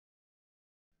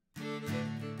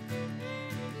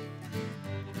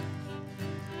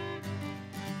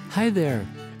Hi there,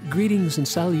 greetings and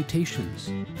salutations.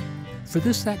 For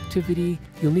this activity,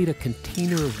 you'll need a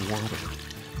container of water,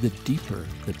 the deeper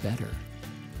the better,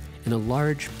 in a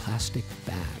large plastic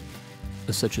bag,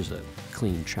 such as a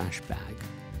clean trash bag.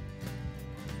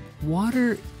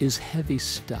 Water is heavy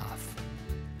stuff,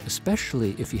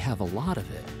 especially if you have a lot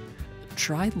of it.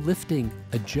 Try lifting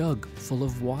a jug full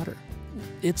of water.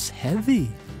 It's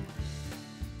heavy.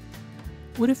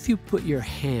 What if you put your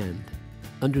hand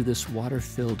under this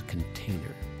water-filled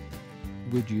container?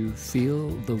 Would you feel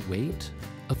the weight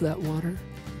of that water?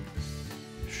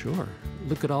 Sure.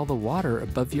 Look at all the water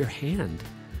above your hand.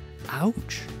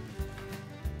 Ouch!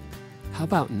 How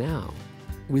about now,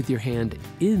 with your hand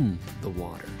in the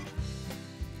water?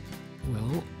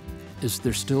 Well, is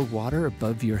there still water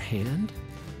above your hand?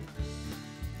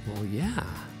 Well, yeah.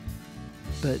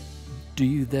 But do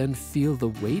you then feel the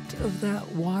weight of that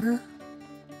water?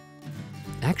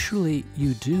 Actually,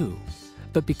 you do.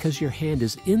 But because your hand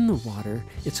is in the water,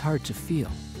 it's hard to feel.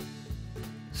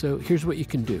 So here's what you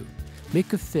can do.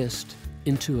 Make a fist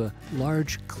into a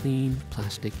large, clean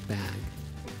plastic bag.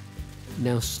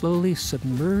 Now slowly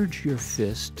submerge your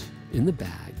fist in the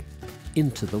bag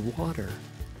into the water.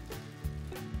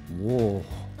 Whoa,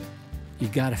 you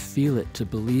gotta feel it to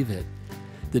believe it.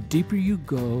 The deeper you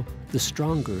go, the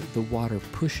stronger the water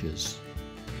pushes.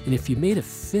 And if you made a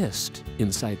fist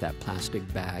inside that plastic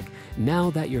bag, now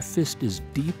that your fist is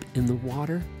deep in the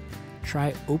water,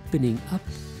 try opening up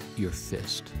your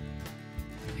fist.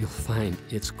 You'll find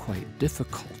it's quite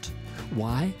difficult.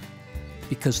 Why?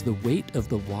 Because the weight of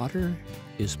the water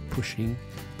is pushing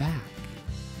back.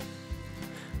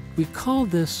 We call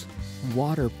this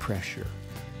water pressure.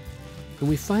 And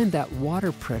we find that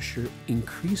water pressure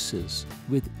increases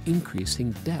with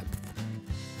increasing depth,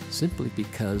 simply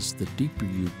because the deeper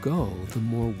you go, the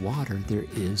more water there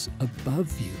is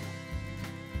above you.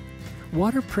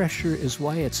 Water pressure is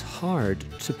why it's hard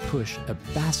to push a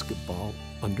basketball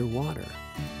underwater.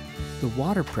 The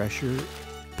water pressure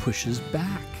pushes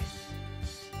back.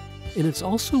 And it's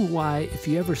also why if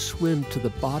you ever swim to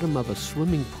the bottom of a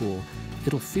swimming pool,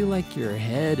 it'll feel like your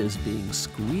head is being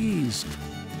squeezed.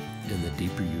 And the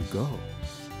deeper you go,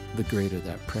 the greater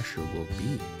that pressure will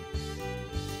be.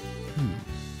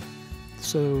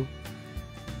 So,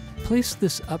 place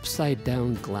this upside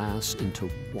down glass into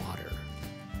water.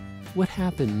 What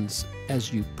happens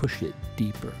as you push it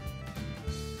deeper?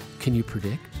 Can you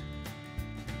predict?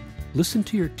 Listen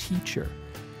to your teacher.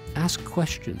 Ask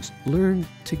questions. Learn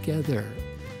together.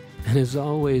 And as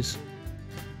always,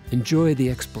 enjoy the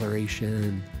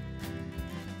exploration.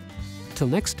 Till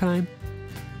next time.